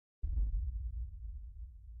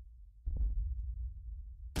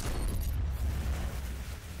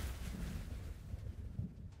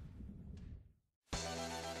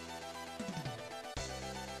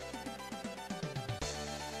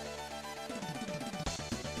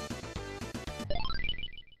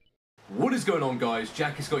What is going on, guys?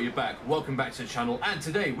 Jack has got your back. Welcome back to the channel, and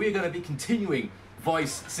today we're going to be continuing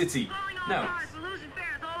Vice City. Now, cars, we're losing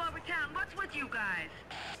fares all over town. What's with you guys?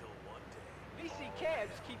 BC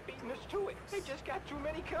cabs keep beating us to it. They just got too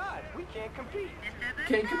many cars. We can't compete.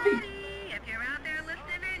 Can't compete. If you're out there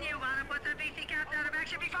listening in, you want to put the BC cabs out of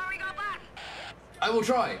action before we go bust. I will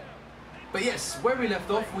try. But yes, where we left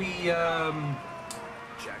off, we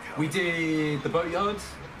did the boatyard.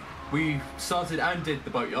 We started and did the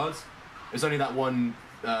boatyard. There's only that one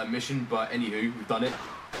mission, but anywho, we've done it.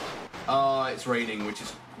 It's raining, which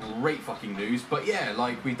is great fucking news. But yeah,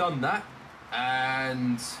 like, we've done that.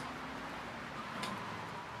 And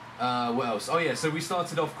what else? Oh yeah, so we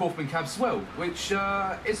started off Kaufman Cab Swell, which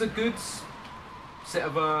is a good set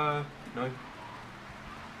of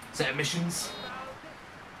set of missions.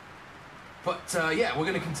 But yeah, we're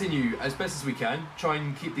going to continue as best as we can. Try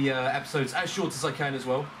and keep the episodes as short as I can as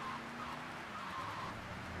well.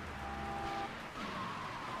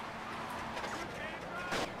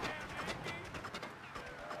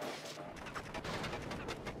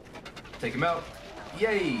 Take him out.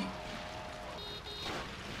 Yay!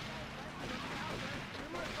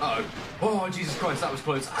 Uh-oh. Oh, Jesus Christ, that was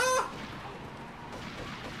close. Ah!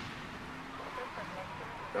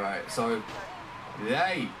 Alright, so...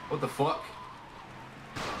 Yay! What the fuck?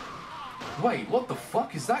 Wait, what the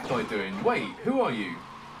fuck is that guy doing? Wait, who are you?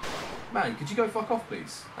 Man, could you go fuck off,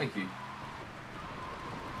 please? Thank you.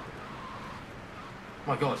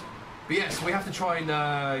 My god. But yes, we have to try and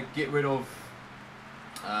get rid of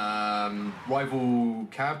rival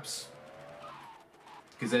cabs,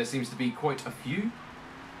 because there seems to be quite a few.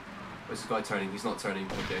 Where's this guy turning? He's not turning.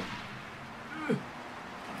 Okay.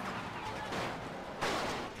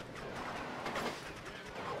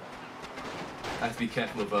 I have to be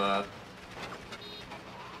careful of uh-oh.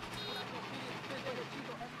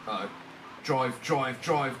 Drive, drive,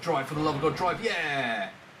 drive, drive, for the love of God, drive, yeah!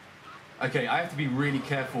 Okay, I have to be really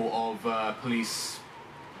careful of police,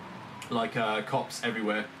 like cops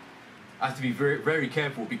everywhere. I have to be very, very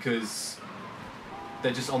careful because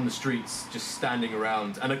they're just on the streets, just standing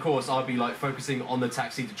around. And of course, I'll be like focusing on the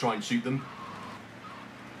taxi to try and shoot them.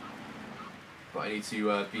 But I need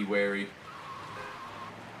to be wary.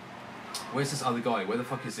 Where's this other guy? Where the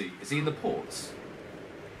fuck is he? Is he in the ports?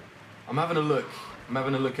 I'm having a look. I'm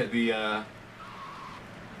having a look at the...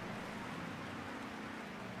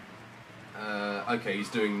 okay,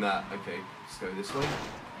 he's doing that. Okay, let's go this way.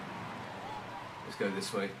 Let's go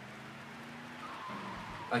this way.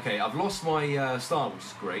 Okay, I've lost my star, which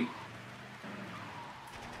is great.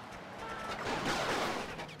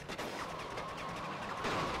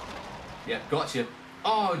 Yeah, gotcha.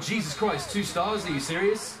 Oh, Jesus Christ, 2 stars? Are you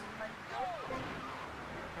serious?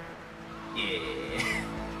 Yeah.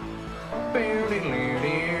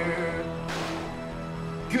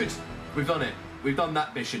 Good. We've done it. We've done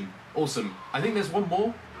that mission. Awesome. I think there's one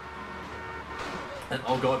more. And,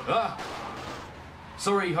 oh god. Ah!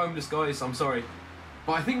 Sorry, homeless guys. I'm sorry.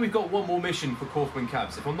 But I think we've got one more mission for Kaufman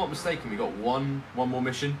Cabs. If I'm not mistaken, we've got one more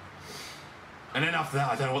mission. And then after that,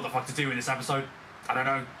 I don't know what the fuck to do in this episode. I don't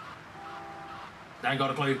know. I ain't got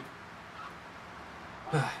a clue.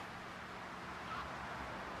 But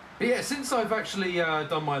yeah, since I've actually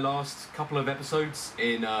done my last couple of episodes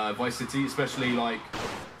in Vice City, especially like...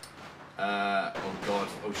 oh god,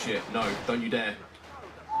 oh shit, no, don't you dare.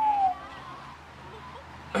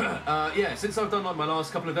 Yeah, since I've done like my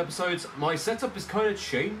last couple of episodes, my setup has kind of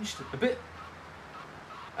changed a bit.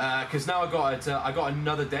 Because now I got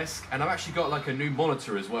another desk, and I've actually got like a new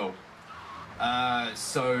monitor as well.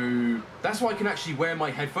 So that's why I can actually wear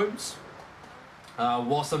my headphones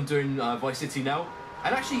whilst I'm doing Vice City now.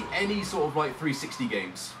 And actually any sort of like 360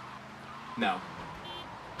 games now.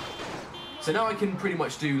 So now I can pretty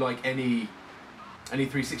much do like any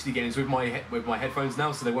 360 games with my headphones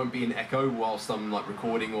now, so there won't be an echo whilst I'm like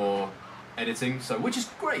recording or editing. So which is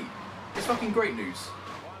great. It's fucking great news.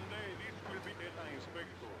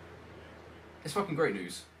 It's fucking great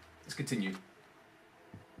news. Let's continue.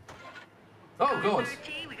 Oh god.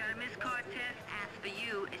 We got a Miss Cortez asked for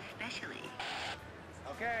you especially.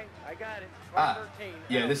 Okay, I got it. Ah,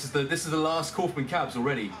 yeah, this is the last Kaufman Cabs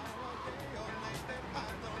already.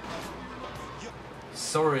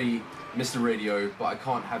 Sorry, Mr. Radio, but I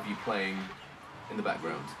can't have you playing in the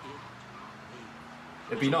background.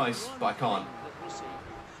 It'd be nice, but I can't.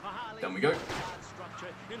 Down we go.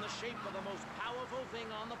 In the shape of the most powerful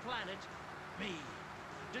thing on the planet, me.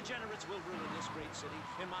 Degenerates will ruin this great city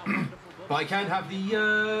in my wonderful book. But I can have the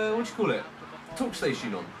what do you call it? Talk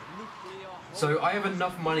station on. So I have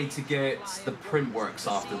enough money to get the print works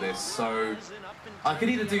after this, so I could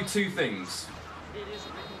either do two things.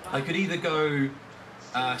 I could either go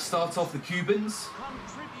Start off the Cubans.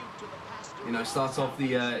 Contribute to the pastoral You know, start off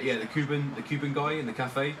the the Cuban guy in the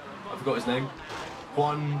cafe. I forgot his name.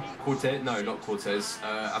 Juan Cortez. No, not Cortez.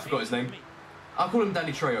 I forgot his name. I'll call him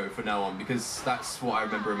Danny Trejo from now on because that's what I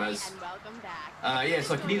remember him as. Yeah,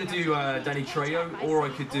 so I can either do Danny Trejo or I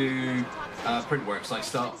could do Printworks. Like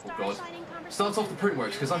start off the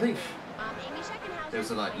Printworks because I think there's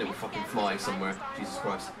a like little fucking fly somewhere. Jesus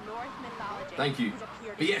Christ. Thank you.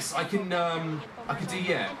 But yes, I can do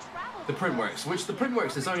the Printworks. Which the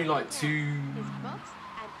Printworks there's only like two.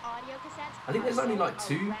 I think there's only like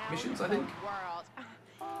 2 missions. I think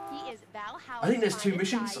there's 2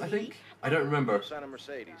 missions. I think. I don't remember. On a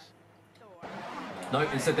Mercedes. No,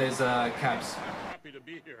 instead there's cabs. Happy to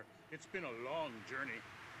be here. It's been a long journey.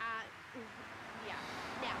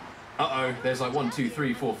 Uh-oh, there's like 1, 2,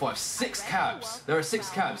 3, 4, 5, 6 cabs. There are 6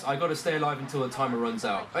 cabs. I gotta stay alive until the timer runs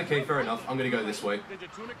out. Okay, fair enough. I'm gonna go this way. Did the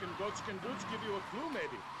tunic and goatskin boots give you a clue,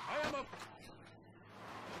 maybe? I am a...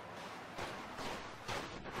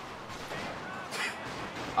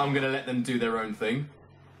 I'm gonna let them do their own thing.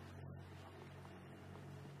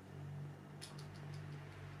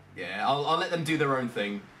 Yeah, I'll let them do their own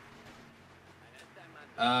thing.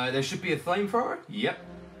 There should be a flamethrower? Yep.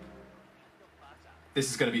 This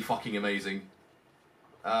is gonna be fucking amazing.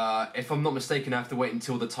 If I'm not mistaken, I have to wait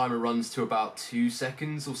until the timer runs to about 2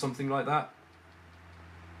 seconds or something like that.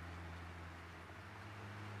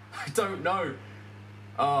 I don't know.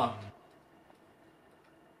 Are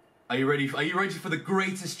you ready? Are you ready for the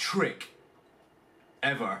greatest trick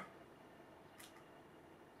ever?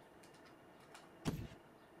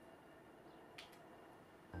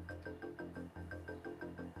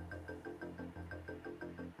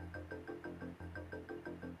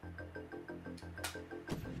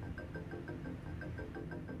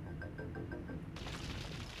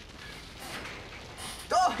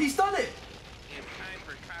 Oh, he's done it! It's time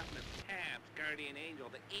for Cosmic Tabs, guardian angel,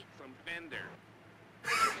 to eat some fender.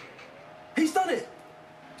 He's done it!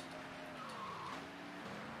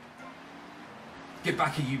 Get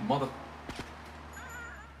back here, you mother...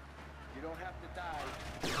 You don't have to die.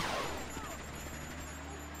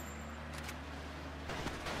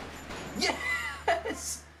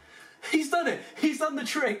 Yes! He's done it! He's done the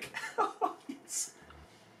trick! Yes.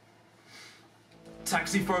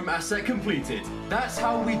 Taxi foam asset completed. That's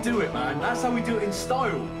how we do it, man. That's how we do it in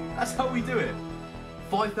style. That's how we do it.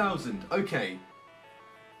 5,000. Okay.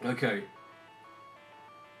 Okay.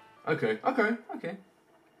 Okay. Okay. Okay.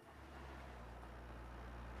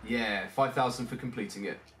 Yeah, 5,000 for completing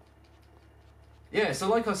it. Yeah, so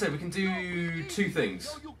like I said, we can do 2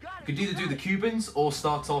 things. We could either do the Cubans or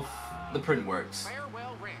start off the Printworks.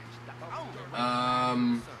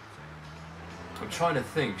 I'm trying to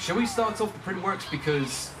think. Shall we start off the Printworks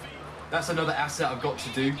because that's another asset I've got to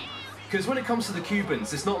do? Because when it comes to the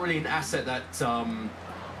Cubans, it's not really an asset that sort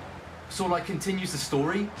of like continues the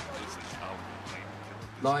story.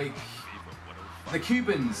 Like the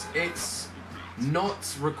Cubans, it's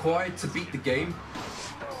not required to beat the game.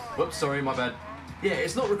 Whoops, sorry, my bad. Yeah,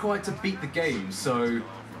 it's not required to beat the game, so...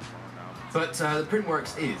 But the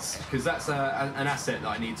Printworks is, because that's an asset that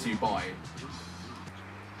I need to buy.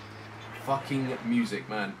 Fucking music,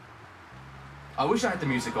 man. I wish I had the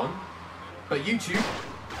music on, but YouTube...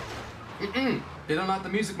 They don't like the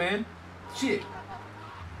music, man. Shit.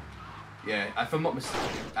 Yeah, if I'm not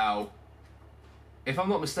mistaken... Ow. If I'm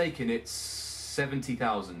not mistaken, it's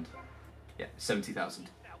 70,000. Yeah, 70,000.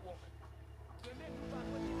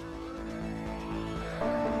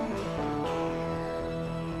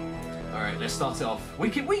 Alright, let's start it off. We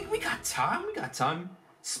got time, we got time.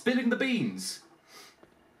 Spilling the beans.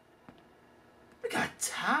 We got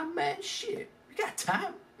time, man, shit. We got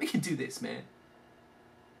time. We can do this, man.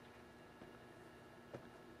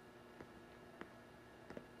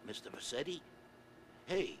 Mr. Vassetti?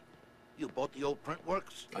 Hey, you bought the old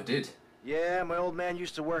Printworks? I did. Yeah, my old man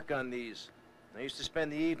used to work on these. I used to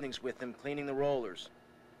spend the evenings with him cleaning the rollers.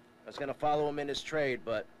 I was gonna follow him in his trade,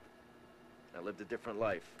 but I lived a different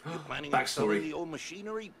life. You planning on selling Backstory. the old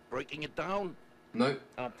machinery, breaking it down? No.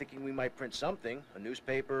 I'm thinking we might print something. A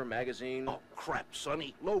newspaper, a magazine. Oh, crap,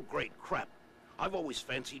 Sonny. Low-grade crap. I've always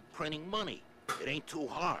fancied printing money. It ain't too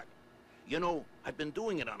hard. You know, I've been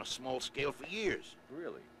doing it on a small scale for years.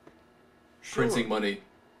 Really? Sure, Printing money.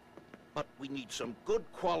 but we need some good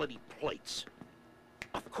quality plates.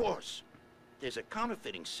 Of course. There's a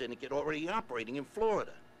counterfeiting syndicate already operating in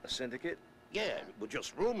Florida. A syndicate? Yeah, with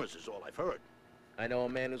just rumors is all I've heard. I know a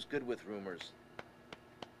man who's good with rumors.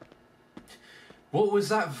 What was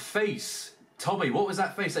that face? Tommy, what was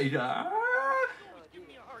that face that you...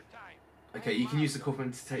 Okay, you can use the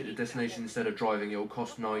coupon to take the destination instead of driving. It will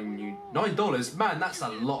cost $9. Man, that's a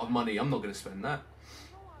lot of money. I'm not going to spend that.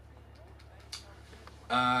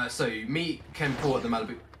 So, meet Ken Paul at the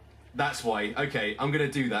Malibu. That's why. Okay, I'm going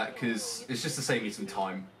to do that because it's just to save me some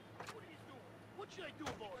time.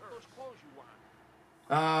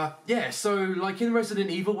 Yeah, so like in Resident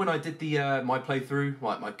Evil, when I did the my playthrough,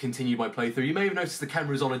 like I continued my playthrough, you may have noticed the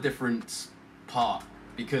camera's on a different part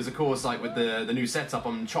because, of course, like with the new setup,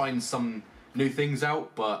 I'm trying some new things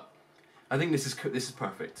out. But I think this is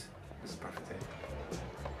perfect. This is perfect here.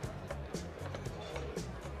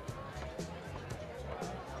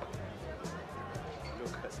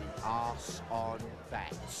 Look at the arse on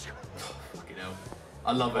that. Fucking hell,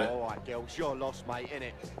 I love it. All right, girls, your loss, mate,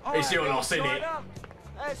 innit? It's your loss, innit?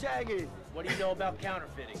 How's it hanging? What do you know about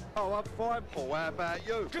counterfeiting? Oh, I'm fine, Paul. How about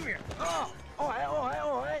you? Come here. Oh, all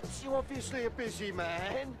right. You're obviously a busy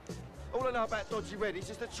man. All I know about Dodgy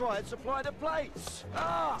Reddies is to try and supply the plates.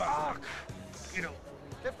 Fuck. You know,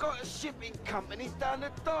 they've got a shipping company down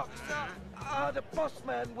the docks. The boss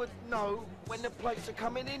man would know when the plates are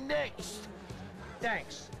coming in next.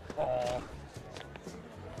 Thanks. Oh.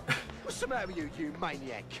 What's the matter with you, you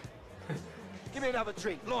maniac? Give me another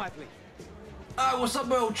drink, lively. What's up,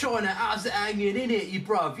 old China? How's it hanging in it, you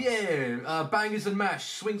bruv? Yeah, bangers and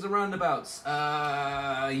mash, swings and roundabouts.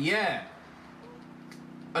 Yeah.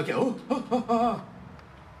 Okay. Oh.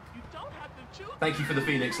 Thank you for the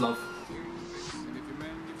Phoenix, love.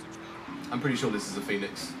 I'm pretty sure this is a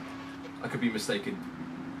Phoenix. I could be mistaken.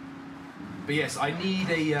 But yes, I need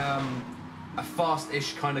a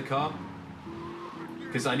fast-ish kind of car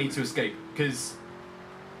because I need to escape. Because,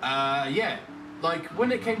 yeah. Like,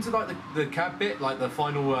 when it came to, like, the cab bit, like, the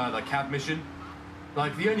final, the cab mission,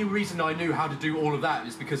 like, the only reason I knew how to do all of that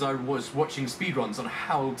is because I was watching speedruns on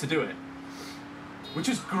how to do it. Which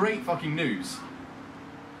is great fucking news.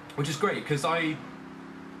 Which is great, because I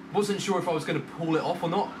wasn't sure if I was going to pull it off or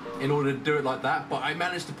not in order to do it like that, but I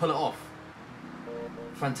managed to pull it off.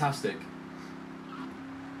 Fantastic.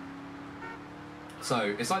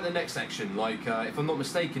 So, it's like the next section, like, if I'm not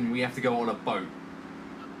mistaken, we have to go on a boat.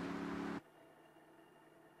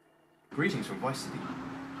 Greetings from Vice City.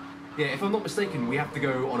 Yeah, if I'm not mistaken, we have to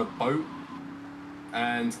go on a boat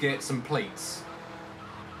and get some plates.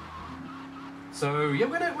 So yeah,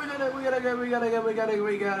 we gotta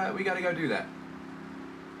go do that.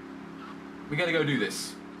 We gotta go do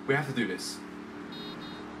this. We have to do this.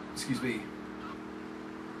 Excuse me.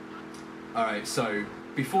 All right, so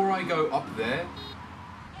before I go up there,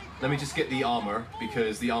 let me just get the armor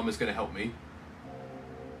because the armor's gonna help me.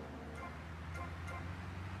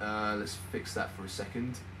 Let's fix that for a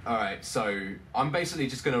second. Alright, so I'm basically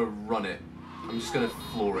just going to run it. I'm just going to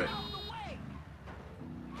floor it.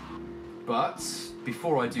 But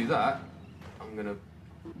before I do that, I'm going to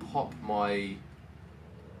pop my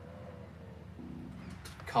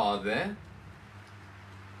car there.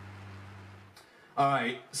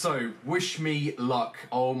 Alright, so wish me luck.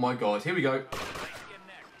 Oh my god, here we go.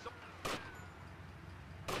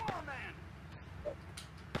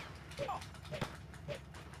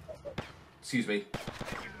 Excuse me.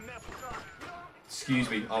 Excuse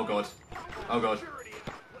me. Oh god. Oh god.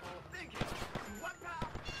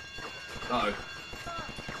 Uh-oh.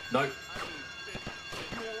 No.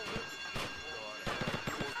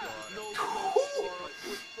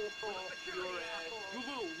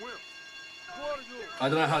 I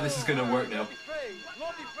don't know how this is gonna work now.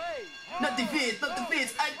 Not the face, not the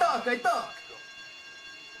face. I talk.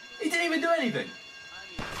 He didn't even do anything.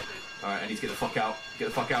 Alright, I need to get the fuck out. Get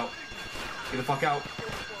the fuck out. Get the fuck out.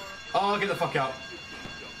 Oh, get the fuck out.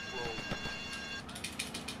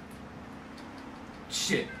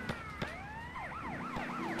 Shit.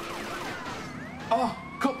 Oh,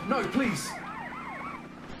 cop, no, please.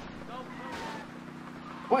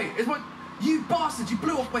 Wait, is my... You bastard, you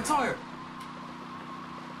blew off my tire.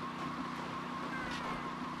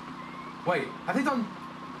 Wait, have they done...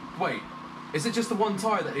 Wait, is it just the one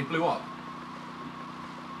tire that they blew up?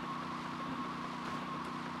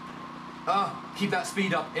 Keep that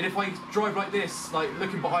speed up. And if I drive like this, like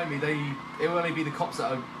looking behind me, it will only be the cops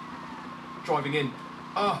that are driving in.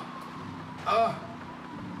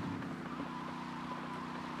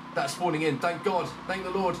 That's spawning in. Thank God. Thank the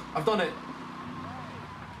Lord. I've done it.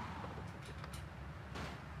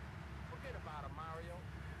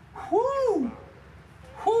 Woo!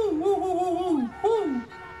 Woo! Woo! Woo! Woo! Woo! Woo!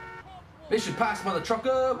 Mission passed, mother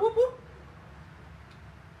trucker. Whoop whoop.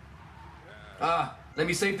 Let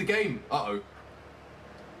me save the game. Uh-oh.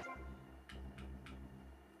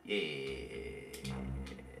 Yeah.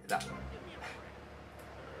 That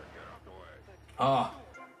one.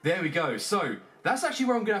 There we go. So, that's actually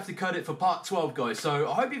where I'm going to have to cut it for part 12, guys. So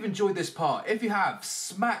I hope you've enjoyed this part. If you have,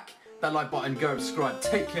 smack that like button, go subscribe.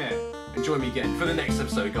 Take care, and join me again for the next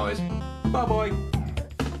episode, guys. Bye-bye.